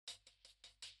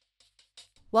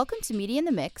Welcome to Media in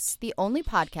the Mix, the only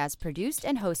podcast produced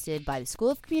and hosted by the School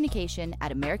of Communication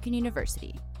at American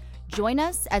University. Join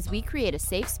us as we create a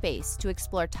safe space to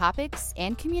explore topics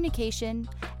and communication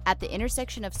at the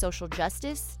intersection of social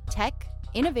justice, tech,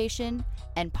 innovation,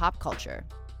 and pop culture.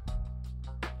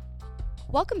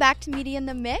 Welcome back to Media in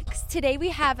the Mix. Today we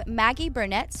have Maggie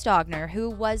Burnett Stogner, who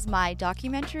was my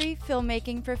documentary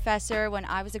filmmaking professor when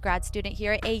I was a grad student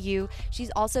here at AU. She's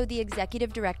also the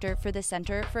executive director for the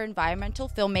Center for Environmental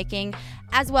Filmmaking,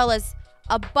 as well as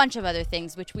a bunch of other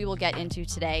things, which we will get into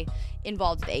today,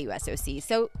 involved with AUSOC.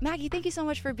 So, Maggie, thank you so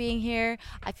much for being here.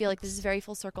 I feel like this is very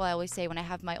full circle. I always say when I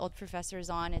have my old professors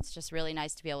on, it's just really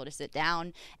nice to be able to sit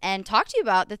down and talk to you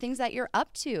about the things that you're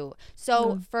up to.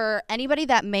 So, for anybody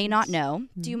that may not know,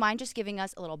 do you mind just giving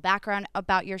us a little background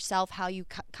about yourself, how you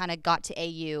kind of got to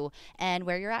AU, and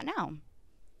where you're at now?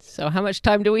 So how much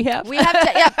time do we have? We have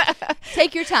to, yeah.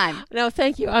 Take your time. No,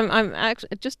 thank you. I'm actually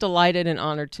just delighted and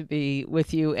honored to be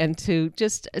with you and to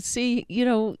just see,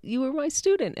 you were my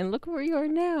student and look where you are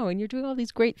now and you're doing all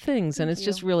these great things and it's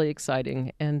just really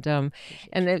exciting. And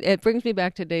it brings me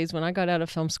back to days when I got out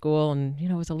of film school and,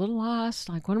 was a little lost,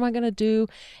 like, what am I going to do?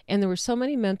 And there were so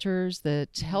many mentors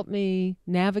that helped me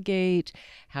navigate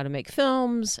how to make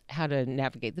films, how to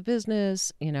navigate the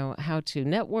business, how to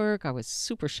network. I was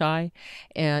super shy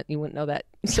and you wouldn't know that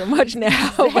so much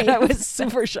now, but I was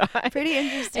super shy. Pretty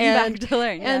interesting back to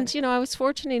learn. Yeah. And, I was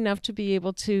fortunate enough to be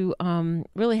able to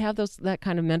really have that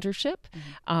kind of mentorship.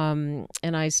 And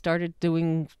I started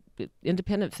doing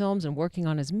independent films and working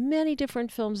on as many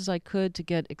different films as I could to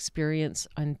get experience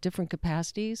on different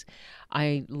capacities.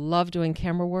 I love doing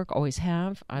camera work, always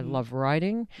have. I love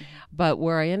writing. But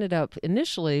where I ended up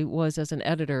initially was as an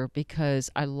editor because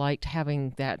I liked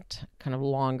having that kind of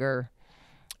longer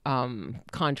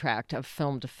contract of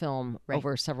film to film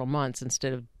over several months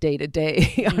instead of day to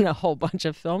day on a whole bunch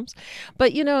of films.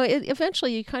 But,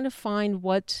 eventually you kind of find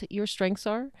what your strengths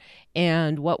are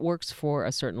and what works for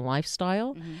a certain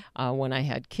lifestyle. When I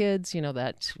had kids,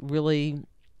 that really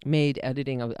made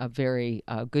editing a very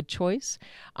good choice.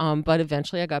 But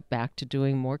eventually I got back to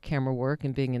doing more camera work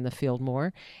and being in the field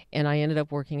more. And I ended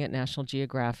up working at National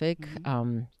Geographic.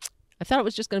 I thought it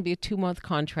was just going to be a 2-month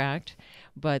contract,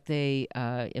 but they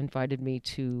invited me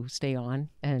to stay on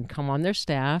and come on their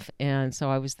staff. And so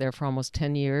I was there for almost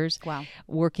 10 years,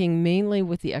 working mainly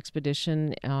with the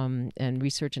expedition and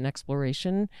research and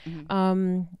exploration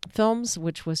films,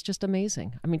 which was just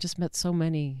amazing. I mean, just met so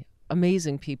many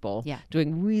amazing people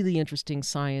doing really interesting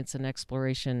science and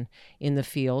exploration in the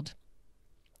field.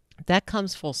 That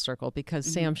comes full circle because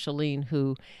Sam Shaleen,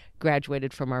 who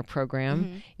graduated from our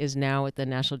program, is now at the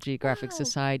National Geographic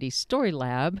Society Story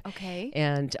Lab. Okay.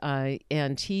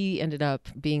 And he ended up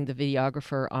being the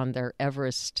videographer on their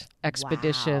Everest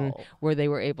expedition where they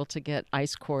were able to get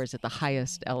ice cores at the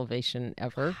highest elevation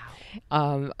ever.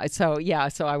 So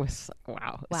I was,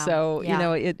 wow. So,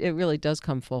 it really does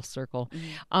come full circle.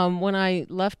 When I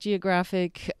left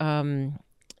Geographic,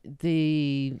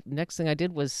 the next thing I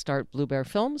did was start Blue Bear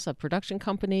Films, a production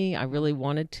company. I really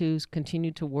wanted to continue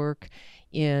to work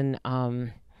in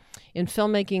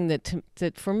filmmaking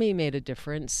that for me made a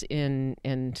difference in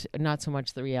not so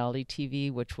much the reality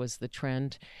TV, which was the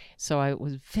trend. So I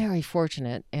was very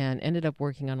fortunate and ended up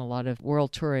working on a lot of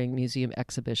world touring museum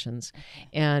exhibitions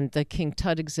and the King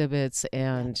Tut exhibits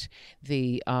and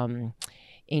the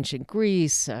ancient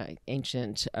Greece,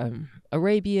 ancient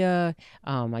Arabia.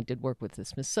 I did work with the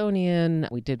Smithsonian.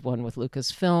 We did one with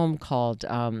Lucasfilm called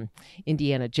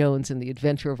Indiana Jones and the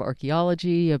Adventure of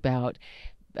Archaeology about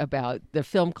the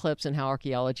film clips and how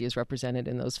archaeology is represented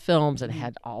in those films, and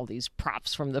had all these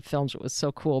props from the films. It was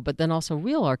so cool. But then also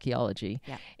real archaeology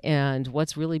and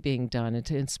what's really being done, and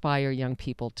to inspire young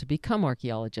people to become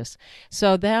archaeologists.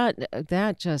 So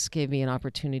that just gave me an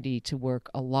opportunity to work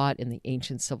a lot in the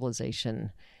ancient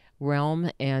civilization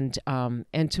realm and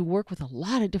to work with a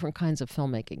lot of different kinds of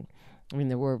filmmaking. I mean,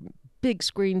 there were big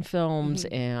screen films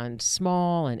and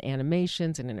small and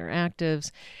animations and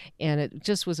interactives, and it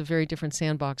just was a very different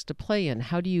sandbox to play in.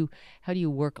 How do you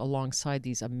work alongside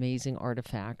these amazing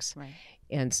artifacts,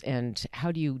 and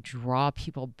how do you draw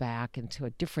people back into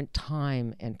a different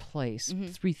time and place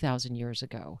 3,000 years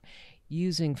ago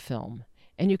using film?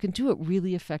 And you can do it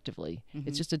really effectively.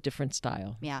 It's just a different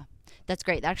style. Yeah, that's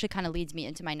great. That actually kind of leads me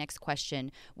into my next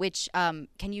question, which can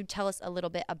you tell us a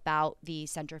little bit about the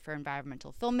Center for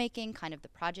Environmental Filmmaking, kind of the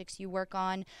projects you work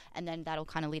on, and then that'll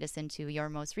kind of lead us into your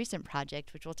most recent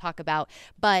project, which we'll talk about.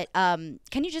 But can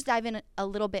you just dive in a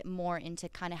little bit more into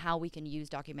kind of how we can use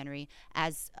documentary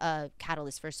as a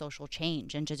catalyst for social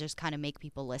change and to just kind of make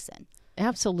people listen?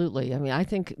 Absolutely. I mean, I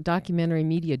think documentary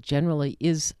media generally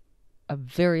is a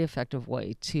very effective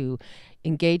way to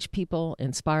engage people,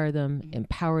 inspire them,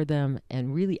 empower them,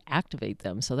 and really activate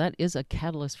them. So that is a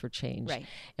catalyst for change. Right.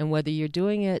 And whether you're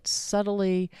doing it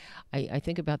subtly, I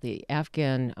think about the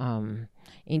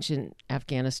ancient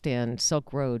Afghanistan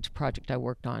Silk Road project I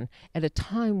worked on at a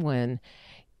time when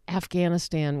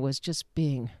Afghanistan was just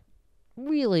being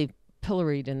really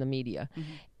pilloried in the media.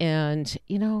 And,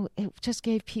 it just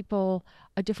gave people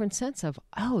a different sense of,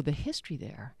 the history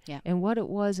there and what it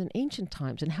was in ancient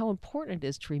times and how important it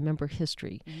is to remember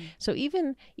history. So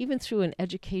even through an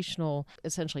educational,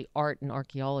 essentially art and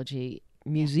archaeology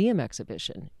museum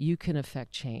exhibition, you can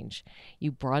affect change.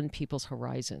 You broaden people's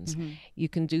horizons. You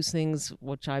can do things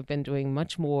which I've been doing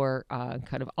much more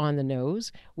kind of on the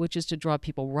nose, which is to draw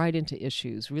people right into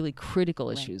issues, really critical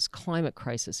issues, climate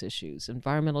crisis issues,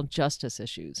 environmental justice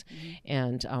issues.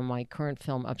 And my current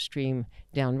film, Upstream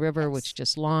Downriver, which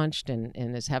just launched and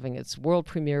is having its world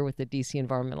premiere with the DC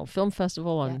Environmental Film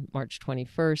Festival on March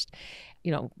 21st.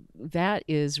 That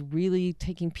is really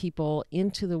taking people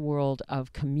into the world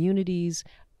of communities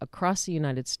across the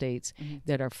United States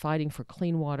that are fighting for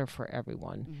clean water for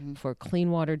everyone, for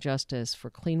clean water justice, for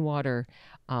clean water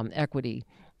equity.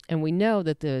 And we know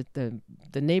that the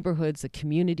neighborhoods, the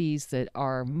communities that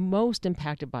are most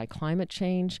impacted by climate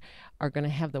change are going to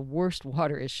have the worst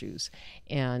water issues.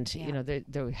 And,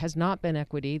 there has not been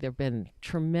equity. There have been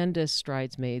tremendous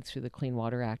strides made through the Clean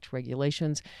Water Act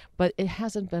regulations, but it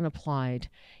hasn't been applied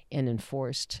and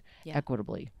enforced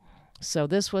equitably. So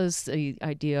this was the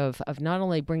idea of not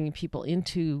only bringing people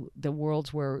into the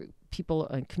worlds where people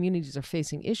and communities are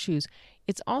facing issues,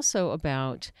 it's also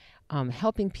about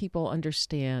helping people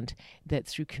understand that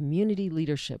through community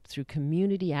leadership, through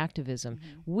community activism,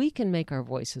 we can make our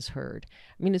voices heard.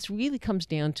 I mean, it really comes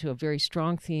down to a very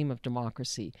strong theme of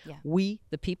democracy. We,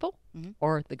 the people,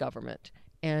 or the government.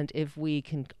 And if we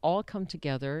can all come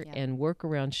together and work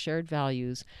around shared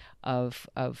values of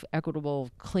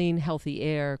equitable, clean, healthy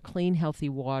air, clean, healthy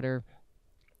water,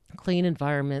 clean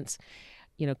environments,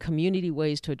 community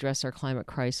ways to address our climate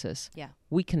crisis,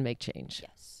 we can make change.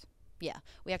 Yes. Yeah.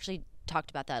 We actually talked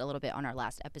about that a little bit on our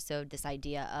last episode, this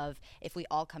idea of if we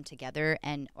all come together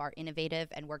and are innovative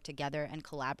and work together and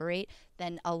collaborate,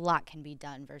 then a lot can be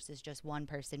done versus just one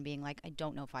person being like, I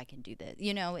don't know if I can do this.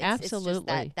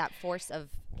 Absolutely. It's just that force of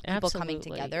people coming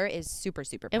together is super,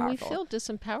 super powerful. And we feel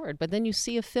disempowered. But then you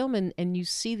see a film and you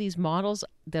see these models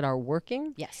that are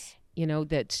working. Yes.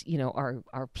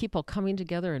 Are people coming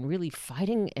together and really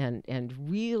fighting and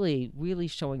really, really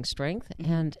showing strength.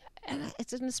 And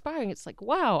it's inspiring. It's like,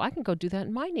 wow, I can go do that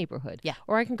in my neighborhood. Yeah.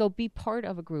 Or I can go be part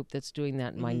of a group that's doing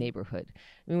that in my neighborhood.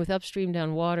 I mean, with Upstream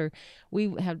Down Water,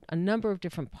 we have a number of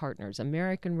different partners.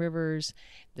 American Rivers,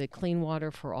 the Clean Water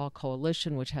for All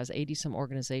Coalition, which has 80-some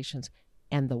organizations,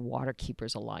 and the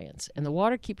Waterkeepers Alliance. And the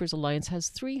Waterkeepers Alliance has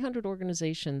 300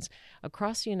 organizations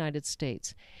across the United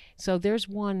States. So there's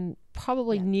one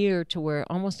probably near to where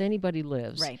almost anybody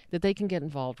lives that they can get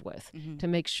involved with to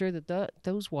make sure that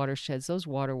those watersheds, those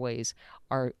waterways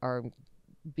are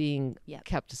being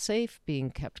kept safe,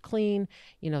 being kept clean.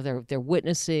 They're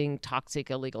witnessing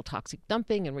illegal toxic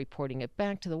dumping and reporting it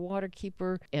back to the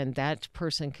waterkeeper, and that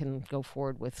person can go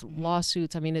forward with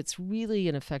lawsuits. I mean, it's really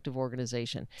an effective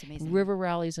organization. It's amazing. River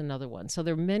Rally is another one. So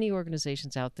there are many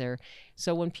organizations out there.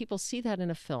 So when people see that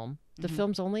in a film, the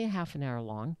film's only a half an hour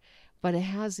long, but it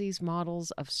has these models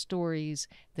of stories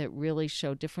that really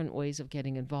show different ways of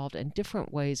getting involved and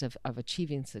different ways of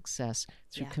achieving success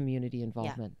through community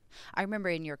involvement. I remember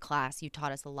in your class, you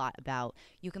taught us a lot about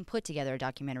you can put together a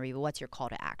documentary, but what's your call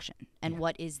to action? And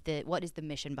what is the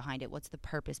mission behind it? What's the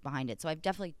purpose behind it? So I've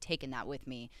definitely taken that with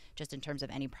me just in terms of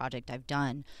any project I've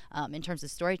done in terms of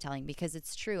storytelling, because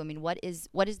it's true. I mean, what is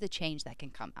the change that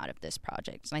can come out of this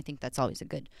project? And I think that's always a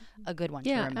good one to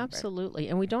remember. Yeah, absolutely.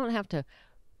 And we don't have to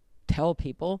tell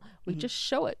people, we just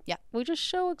show it. Yeah. We just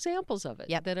show examples of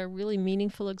it that are really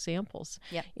meaningful examples.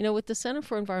 Yeah. With the Center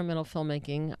for Environmental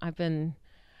Filmmaking,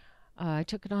 I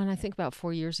took it on, I think, about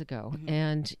 4 years ago.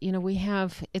 And,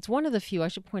 it's one of the few, I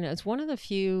should point out, it's one of the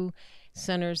few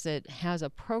centers that has a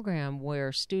program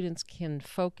where students can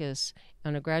focus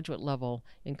on a graduate level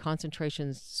in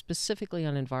concentrations specifically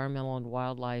on environmental and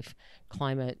wildlife,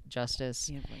 climate justice.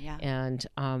 Beautiful, yeah.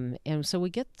 And so we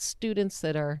get students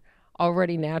that are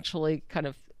already naturally kind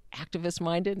of activist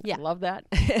minded. Yeah. I love that.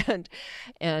 But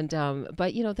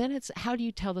then it's how do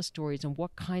you tell the stories and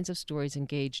what kinds of stories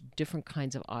engage different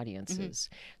kinds of audiences.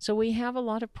 So we have a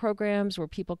lot of programs where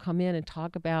people come in and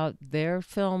talk about their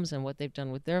films and what they've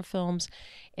done with their films.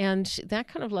 And that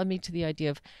kind of led me to the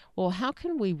idea of, well, how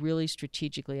can we really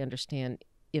strategically understand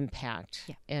impact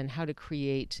Yeah. and how to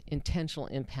create intentional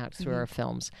impact through our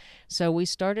films. So we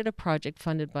started a project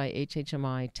funded by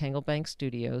HHMI Tanglebank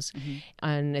Studios,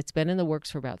 and it's been in the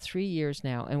works for about 3 years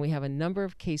now, and we have a number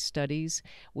of case studies.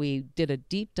 We did a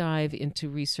deep dive into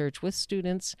research with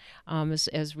students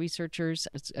as researchers.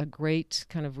 It's a great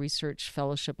kind of research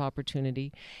fellowship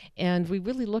opportunity, and we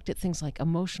really looked at things like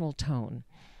emotional tone.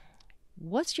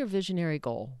 What's your visionary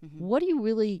goal? What do you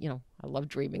really, I love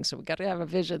dreaming, so we got to have a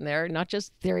vision there, not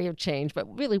just theory of change, but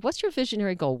really, what's your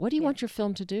visionary goal? What do you want your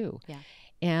film to do? Yeah.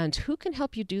 And who can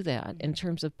help you do that in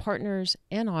terms of partners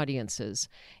and audiences?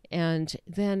 And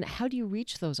then how do you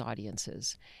reach those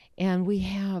audiences? And we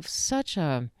have such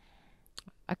I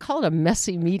call it a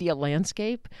messy media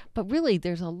landscape, but really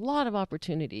there's a lot of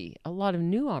opportunity, a lot of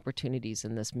new opportunities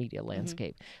in this media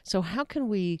landscape. So how can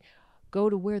we go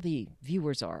to where the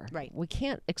viewers are? Right. We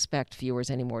can't expect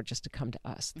viewers anymore just to come to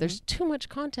us. There's too much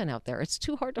content out there. It's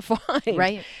too hard to find.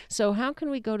 Right. So how can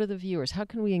we go to the viewers? How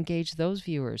can we engage those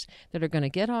viewers that are going to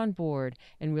get on board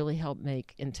and really help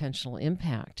make intentional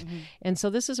impact? And so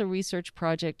this is a research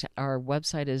project. Our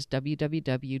website is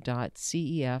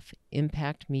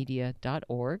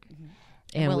www.cefimpactmedia.org.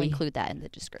 And we'll include that in the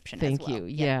description as well. Thank you.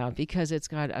 Yeah, because it's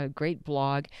got a great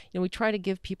blog. We try to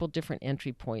give people different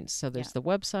entry points. So there's the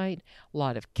website, a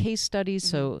lot of case studies,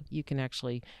 so you can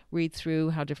actually read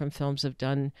through how different films have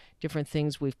done different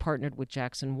things. We've partnered with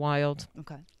Jackson Wild.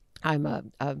 Okay. I'm a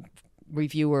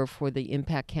reviewer for the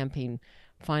Impact Campaign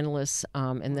finalists,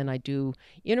 and then I do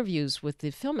interviews with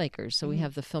the filmmakers. So we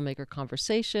have the filmmaker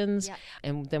conversations,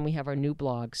 and then we have our new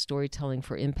blog, Storytelling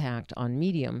for Impact, on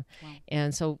Medium. Wow.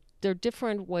 And so there are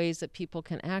different ways that people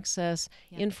can access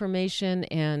information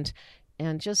and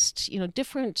just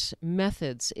different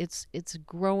methods. It's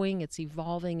growing, it's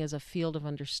evolving as a field of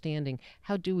understanding.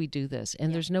 How do we do this?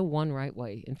 And there's no one right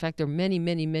way. In fact, there are many,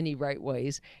 many, many right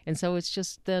ways. And so it's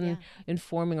just then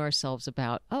informing ourselves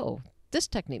about, this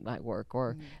technique might work,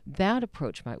 or that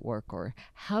approach might work, or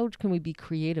how can we be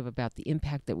creative about the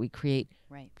impact that we create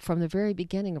from the very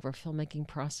beginning of our filmmaking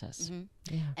process.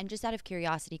 And just out of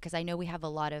curiosity, because I know we have a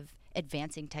lot of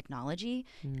advancing technology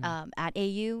at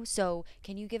AU, so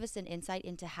can you give us an insight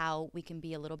into how we can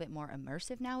be a little bit more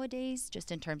immersive nowadays,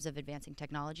 just in terms of advancing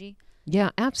technology? Yeah,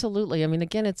 absolutely. I mean,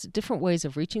 again, it's different ways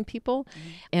of reaching people,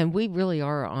 and we really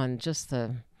are on just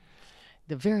the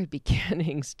very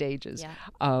beginning stages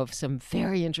of some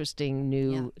very interesting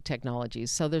new technologies.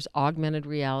 So there's augmented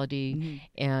reality,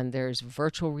 and there's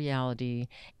virtual reality,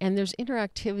 and there's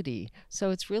interactivity.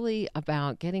 So it's really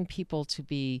about getting people to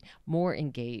be more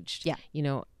engaged.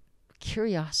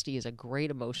 Curiosity is a great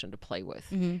emotion to play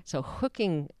with. So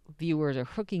hooking viewers or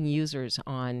hooking users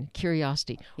on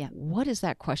curiosity. What is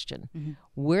that question?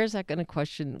 Where is that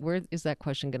question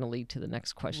going to lead to the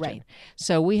next question? Right.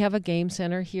 So we have a game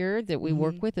center here that we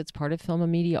work with. It's part of Film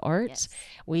and Media Arts.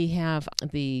 We have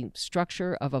the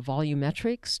structure of a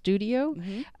volumetric studio,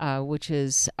 which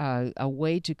is a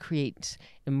way to create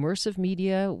immersive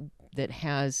media that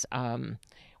has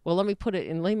well, let me put it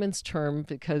in layman's term,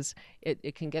 because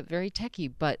it can get very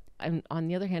techie, but on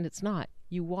the other hand, it's not.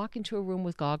 You walk into a room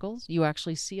with goggles, you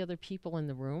actually see other people in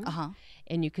the room,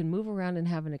 and you can move around and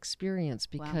have an experience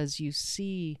because you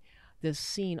see this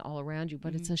scene all around you,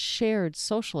 but it's a shared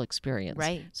social experience.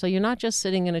 Right. So you're not just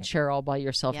sitting in a chair all by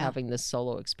yourself having this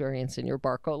solo experience in your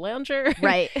Barco lounger.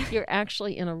 Right. You're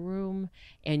actually in a room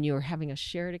and you're having a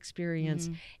shared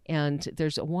experience. And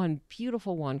there's one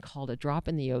beautiful one called A Drop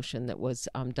in the Ocean that was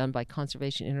done by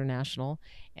Conservation International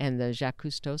and the Jacques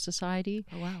Cousteau Society.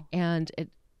 Oh, wow. And it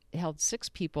held 6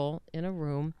 people in a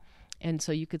room. And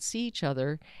so you could see each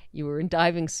other. You were in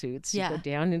diving suits. You go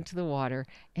down into the water,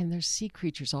 and there's sea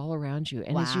creatures all around you.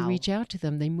 And as you reach out to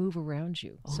them, they move around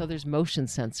you. So there's motion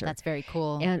sensor. That's very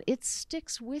cool. And it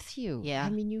sticks with you. Yeah.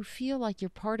 I mean, you feel like you're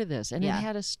part of this. And it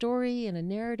had a story and a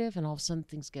narrative, and all of a sudden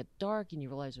things get dark, and you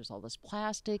realize there's all this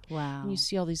plastic. Wow. And you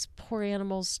see all these poor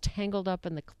animals tangled up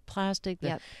in the plastic,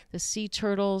 the sea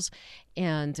turtles.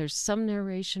 And there's some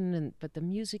narration, but the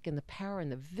music and the power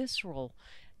and the visceral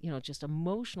just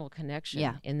emotional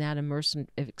connection in that immersive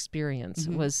experience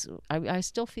was, I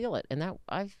still feel it. And that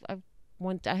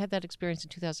I had that experience in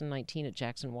 2019 at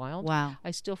Jackson Wild. Wow. I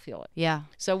still feel it. Yeah.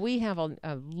 So we have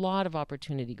a lot of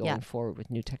opportunity going forward with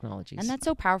new technologies. And that's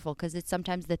so powerful, because it's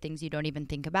sometimes the things you don't even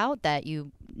think about that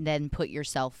you then put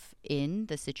yourself in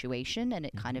the situation, and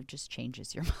it kind of just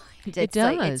changes your mind. It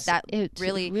does. It's that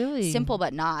really simple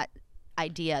but not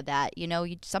idea that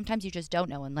sometimes you just don't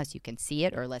know unless you can see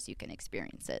it or unless you can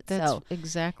experience it. That's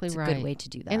exactly it's right. a good way to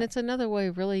do that. And it's another way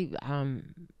really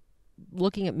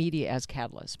looking at media as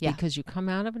catalyst, because you come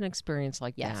out of an experience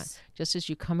like that, just as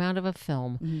you come out of a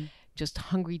film, just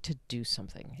hungry to do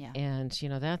something. Yeah. And,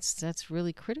 that's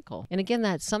really critical. And again,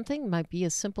 that something might be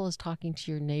as simple as talking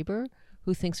to your neighbor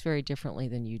who thinks very differently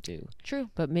than you do. True.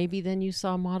 But maybe then you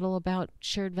saw a model about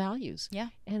shared values. Yeah.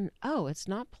 And, it's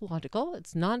not political.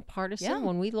 It's nonpartisan. Yeah.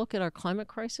 When we look at our climate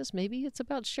crisis, maybe it's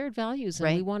about shared values. And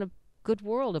Right. we want a good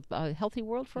world, a healthy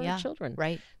world for our children.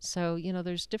 Right. So,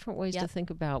 there's different ways to think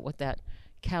about what that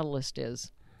catalyst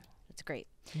is. That's great.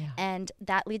 Yeah. And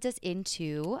that leads us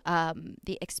into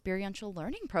the experiential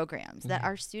learning programs that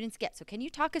our students get. So can you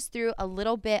talk us through a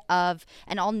little bit of,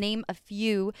 and I'll name a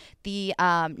few, the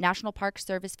National Park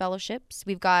Service Fellowships.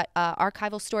 We've got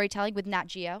archival storytelling with Nat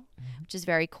Geo, which is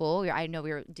very cool. I know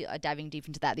we were diving deep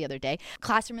into that the other day.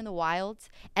 Classroom in the Wilds.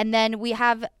 And then we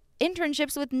have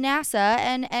internships with NASA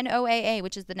and NOAA,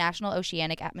 which is the National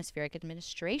Oceanic Atmospheric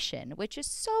Administration, which is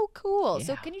so cool. Yeah.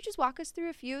 So can you just walk us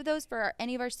through a few of those for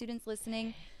any of our students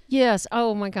listening? Yes.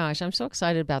 Oh my gosh. I'm so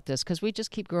excited about this because we just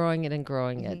keep growing it and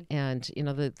growing it. And,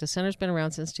 the center's been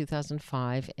around since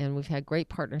 2005, and we've had great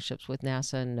partnerships with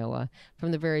NASA and NOAA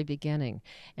from the very beginning.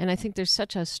 And I think there's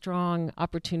such a strong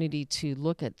opportunity to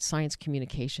look at science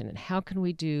communication and how can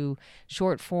we do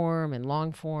short form and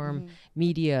long form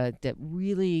media that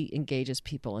really engages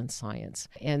people in science.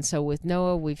 And so with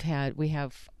NOAA, we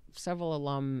have several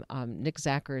alum. Nick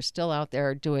Zacher is still out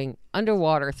there doing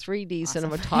underwater 3D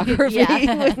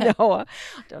cinematography with NOAA.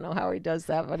 I don't know how he does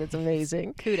that, but it's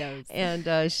amazing. Kudos. And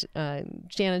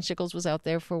Shannon Schickles was out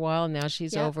there for a while, and now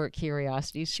she's over at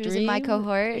Curiosity Stream. She was in my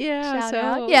cohort. Yeah. Shout so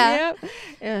out. Yeah.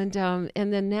 And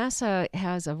then NASA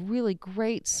has a really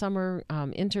great summer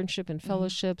internship and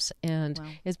fellowships, and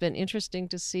it's been interesting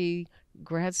to see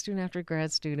grad student after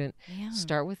grad student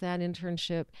start with that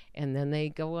internship, and then they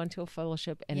go on to a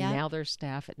fellowship, and now they're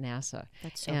staff at NASA.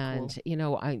 That's so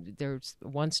cool. There's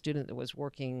one student that was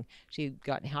working, she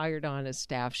got hired on as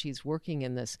staff. She's working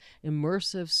in this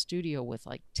immersive studio with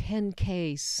like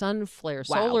 10K sun flare,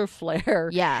 solar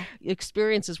flare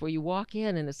experiences where you walk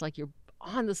in and it's like you're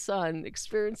on the sun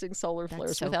experiencing solar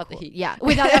flares without the heat. Yeah,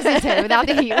 without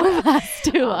the heat. Won't last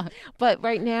too long. But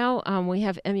right now we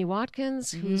have Emmy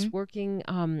Watkins who's working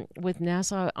with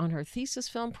NASA on her thesis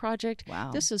film project. Wow.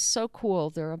 This is so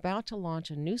cool. They're about to launch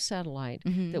a new satellite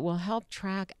that will help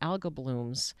track alga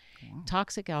blooms,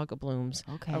 toxic alga blooms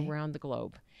around the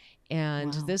globe.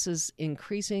 And this is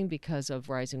increasing because of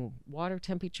rising water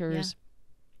temperatures.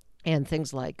 And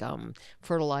things like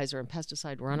fertilizer and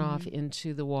pesticide runoff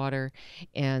into the water.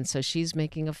 And so she's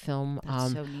making a film.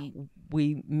 That's so neat.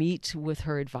 We meet with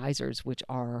her advisors, which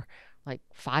are like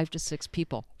 5 to 6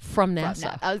 people from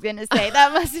NASA. I was going to say,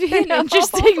 that must be an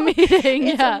interesting meeting.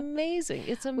 It's amazing.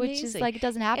 It's amazing. Which is like, it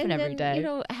doesn't happen every day.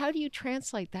 How do you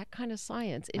translate that kind of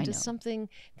science into something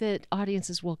that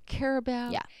audiences will care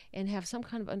about and have some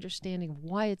kind of understanding of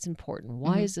why it's important?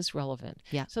 Why is this relevant?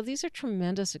 Yeah. So these are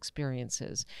tremendous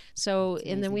experiences. So,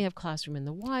 and then we have Classroom in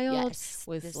the Wild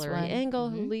with Larry Engel,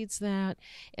 who leads that.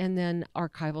 And then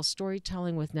archival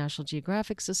storytelling with National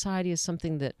Geographic Society is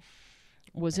something that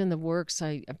was in the works.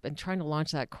 I've been trying to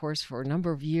launch that course for a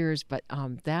number of years, but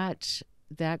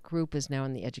that group is now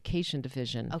in the education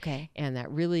division. Okay. And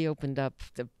that really opened up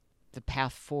the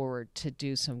path forward to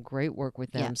do some great work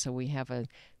with them. Yeah. So we have a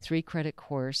 3-credit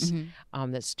course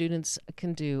that students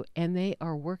can do, and they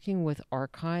are working with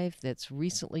archive that's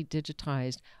recently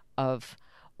digitized of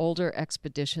older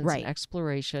expeditions and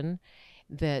exploration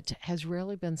that has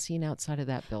rarely been seen outside of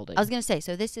that building. I was going to say,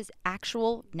 so this is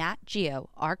actual Nat Geo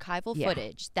archival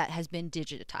footage that has been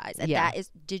digitized. And that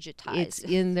is digitized. It's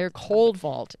in their cold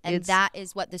vault. And it's that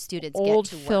is what the students get old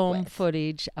to work film with.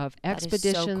 footage of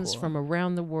expeditions from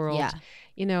around the world. Yeah.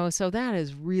 So that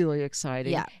is really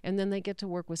exciting. Yeah. And then they get to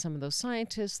work with some of those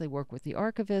scientists. They work with the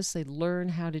archivists. They learn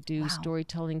how to do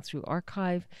storytelling through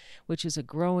archive, which is a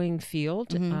growing field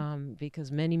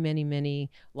because many, many,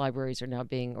 many libraries are now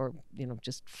being, or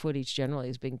just footage generally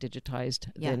is being digitized.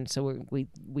 Yeah. And so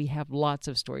we have lots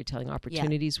of storytelling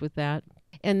opportunities with that.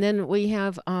 And then we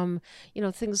have,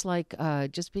 things like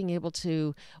just being able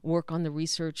to work on the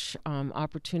research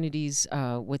opportunities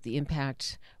with the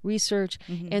impact research.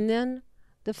 And then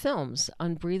the films,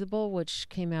 Unbreathable, which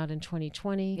came out in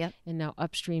 2020, and now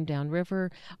Upstream Downriver.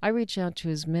 I reach out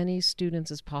to as many students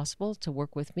as possible to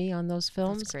work with me on those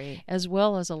films, That's great. as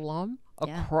well as alum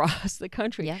across the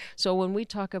country. Yeah. So when we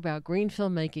talk about green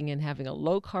filmmaking and having a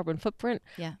low carbon footprint,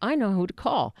 Yeah. I know who to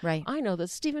call. Right. I know that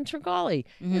Stephen Tringali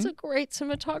is a great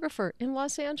cinematographer in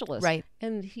Los Angeles. Right.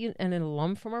 And an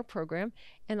alum from our program.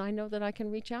 And I know that I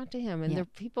can reach out to him. And Yeah. there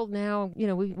are people now,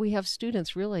 we have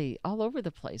students really all over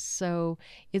the place. So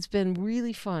it's been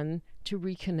really fun to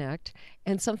reconnect.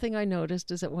 And something I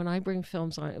noticed is that when I bring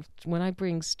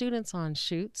students on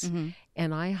shoots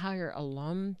and I hire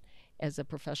alum as a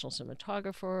professional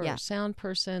cinematographer or sound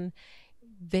person,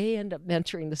 they end up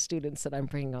mentoring the students that I'm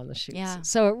bringing on the shoots. Yeah.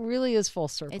 So it really is full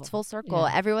circle. It's full circle.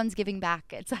 Yeah. Everyone's giving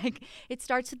back. It's like it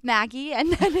starts with Maggie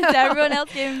and then it's everyone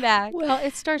else giving back. Well,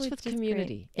 it starts with Which is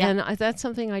community. great. Yeah. And that's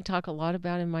something I talk a lot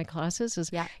about in my classes is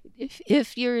Yeah.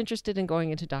 if you're interested in going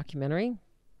into documentary,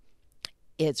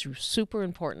 it's super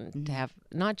important to have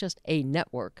not just a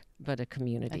network, but a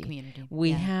community.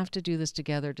 We have to do this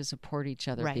together to support each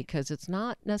other because it's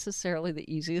not necessarily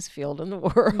the easiest field in the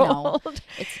world. No,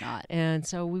 it's not. And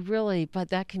so but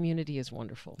that community is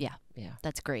wonderful. Yeah. Yeah.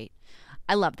 That's great.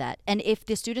 I love that. And if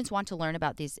the students want to learn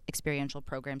about these experiential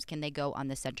programs, can they go on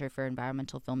the Center for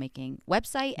Environmental Filmmaking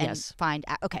website and find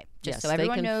out? Okay, just so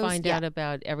everyone knows. They can find out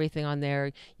about everything on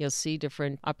there. You'll see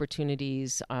different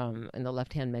opportunities in the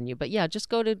left-hand menu. But yeah, just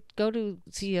go to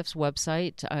CEF's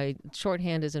website.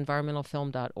 Shorthand is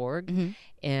environmentalfilm.org.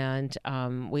 And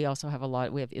we also have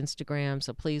we have Instagram.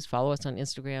 So please follow us on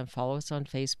Instagram, follow us on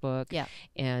Facebook. Yeah.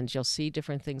 And you'll see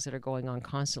different things that are going on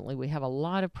constantly. We have a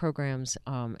lot of programs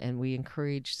and we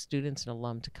encourage students and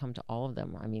alum to come to all of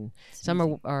them. I mean,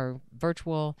 some are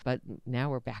virtual, but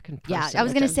now we're back in person. Yeah, I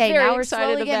was going to say, now we're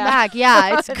slowly getting back.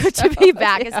 Yeah, it's good to be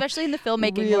back, especially in the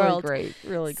filmmaking world. Really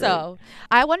great. So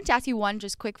I wanted to ask you one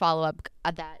just quick follow-up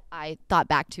that I thought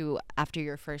back to after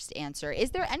your first answer.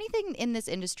 Is there anything in this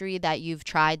industry that you've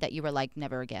tried that you were like,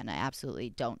 never again? I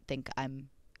absolutely don't think I'm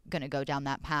going to go down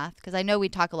that path. Because I know we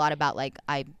talk a lot about like,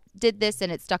 I did this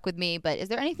and it stuck with me. But is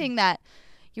there anything that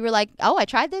you were like, oh, I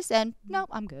tried this and no,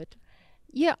 I'm good?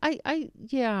 Yeah,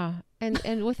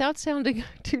 and without sounding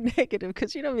too negative,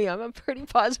 because you know me, I'm a pretty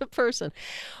positive person.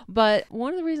 But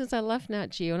one of the reasons I left Nat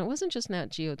Geo, and it wasn't just Nat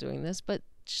Geo doing this, but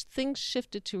things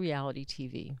shifted to reality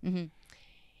TV.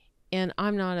 And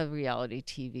I'm not a reality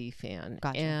TV fan.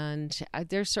 Gotcha. And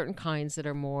there's certain kinds that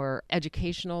are more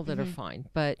educational that are fine.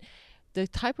 But the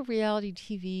type of reality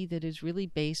TV that is really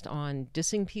based on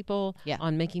dissing people,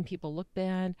 on making people look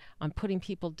bad, on putting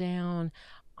people down,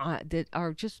 that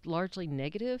are just largely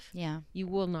negative, you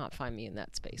will not find me in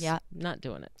that space. Yeah. Not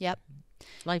doing it. Yep.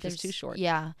 Life is too short.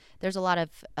 Yeah. There's a lot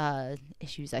of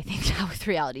issues, I think, now with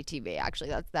reality TV.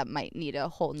 Actually, that might need a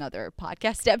whole nother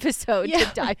podcast episode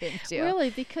to dive into.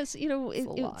 Really, because,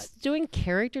 it's doing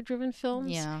character-driven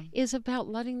films is about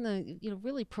letting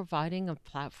really providing a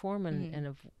platform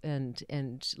and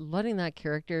letting that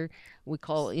character, we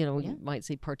call, we might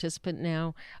say participant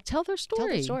now, tell their story. Tell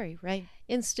their story, right.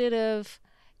 Instead of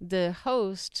the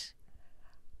host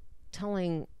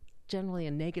telling generally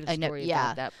a negative story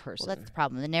about that person. Well, that's the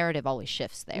problem. The narrative always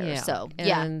shifts there.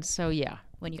 Yeah.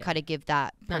 When you kind of give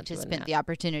that participant the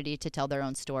opportunity to tell their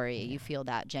own story, you feel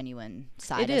that genuine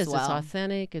side as well. It is. It's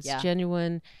authentic. It's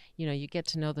genuine. You get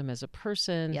to know them as a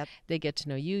person. Yep. They get to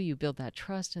know you. You build that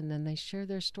trust, and then they share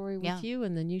their story with you,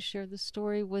 and then you share the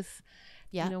story with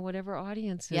whatever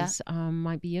audiences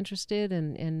might be interested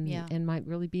and might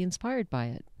really be inspired by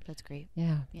it. That's great.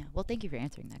 Yeah. Yeah. Well, thank you for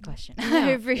answering that question.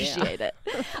 I appreciate it.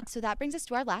 So that brings us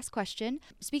to our last question.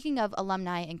 Speaking of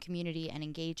alumni and community and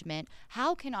engagement,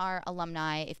 how can our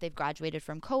alumni, if they've graduated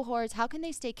from cohorts, how can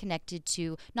they stay connected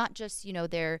to not just,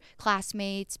 their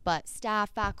classmates, but staff,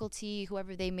 faculty,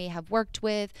 whoever they may have worked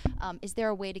with? Is there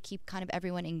a way to keep kind of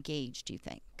everyone engaged, do you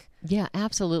think? Yeah,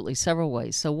 absolutely. Several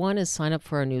ways. So one is sign up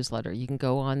for our newsletter. You can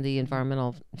go on the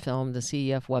Environmental Film, the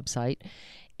CEF website,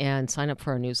 and sign up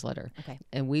for our newsletter. Okay.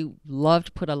 And we love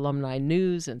to put alumni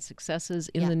news and successes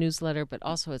in the newsletter, but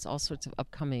also it's all sorts of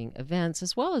upcoming events,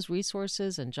 as well as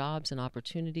resources and jobs and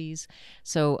opportunities.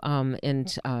 So,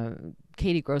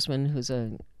 Katie Grossman, who's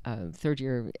a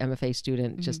third-year MFA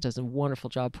student, just does a wonderful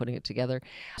job putting it together.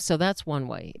 So that's one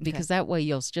way, because that way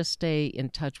you'll just stay in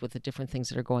touch with the different things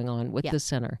that are going on with the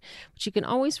center. But you can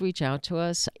always reach out to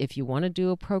us if you want to do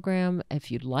a program,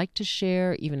 if you'd like to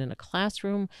share, even in a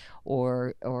classroom,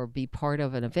 or be part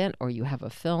of an event, or you have a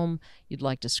film you'd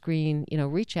like to screen.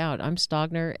 Reach out. I'm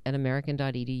Stogner at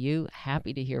American.edu.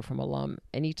 Happy to hear from alum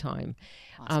anytime.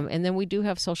 Awesome. And then we do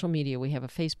have social media. We have a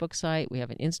Facebook site. We have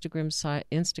an Instagram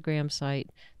site.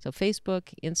 So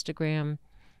Facebook, Instagram,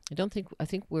 I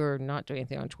think we're not doing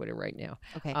anything on Twitter right now.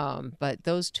 Okay. But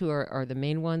those two are the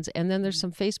main ones. And then there's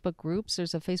some Facebook groups.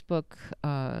 There's a Facebook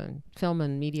Film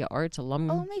and Media Arts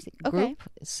alum group.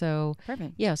 So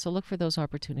perfect. Yeah, so look for those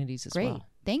opportunities as well.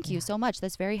 Thank you so much.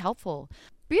 That's very helpful.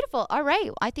 Beautiful. All right.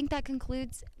 I think that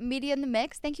concludes Media in the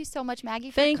Mix. Thank you so much,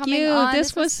 Maggie, for coming on.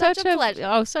 This was such a pleasure.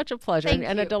 Oh, such a pleasure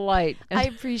and a delight. I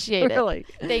appreciate it. Really.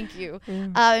 Thank you.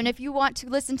 And if you want to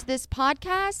listen to this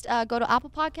podcast, go to Apple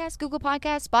Podcasts, Google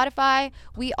Podcasts, Spotify.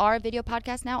 We are a video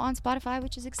podcast now on Spotify,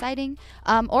 which is exciting,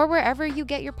 or wherever you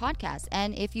get your podcasts.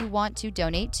 And if you want to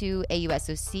donate to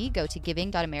AUSOC, go to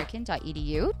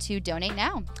giving.american.edu to donate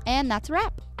now. And that's a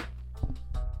wrap.